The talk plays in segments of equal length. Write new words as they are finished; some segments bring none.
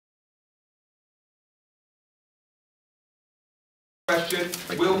question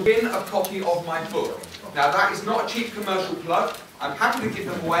will win a copy of my book. Now that is not a cheap commercial plug. I'm happy to give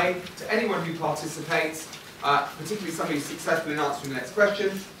them away to anyone who participates, particularly somebody who's successful in answering the next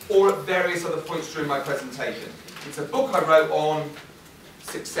question, or at various other points during my presentation. It's a book I wrote on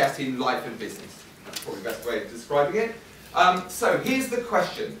success in life and business. That's probably the best way of describing it. So here's the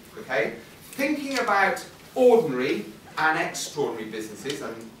question, okay? Thinking about ordinary and extraordinary businesses,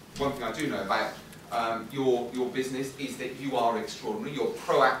 and one thing I do know about your business is that you are extraordinary, you're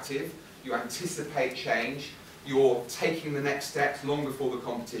proactive, you anticipate change, you're taking the next steps long before the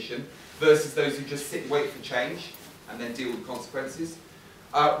competition, versus those who just sit and wait for change and then deal with consequences.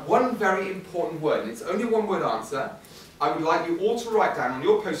 One very important word, and it's only a one-word answer. I would like you all to write down on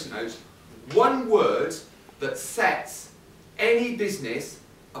your post-it notes one word that sets any business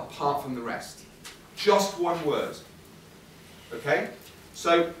apart from the rest. Just one word. Okay?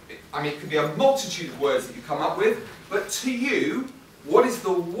 So, I mean, it could be a multitude of words that you come up with, but to you, what is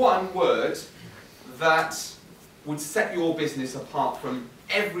the one word that would set your business apart from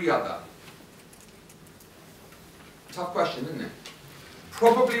every other? Tough question, isn't it?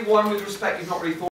 Probably one with respect you've not really thought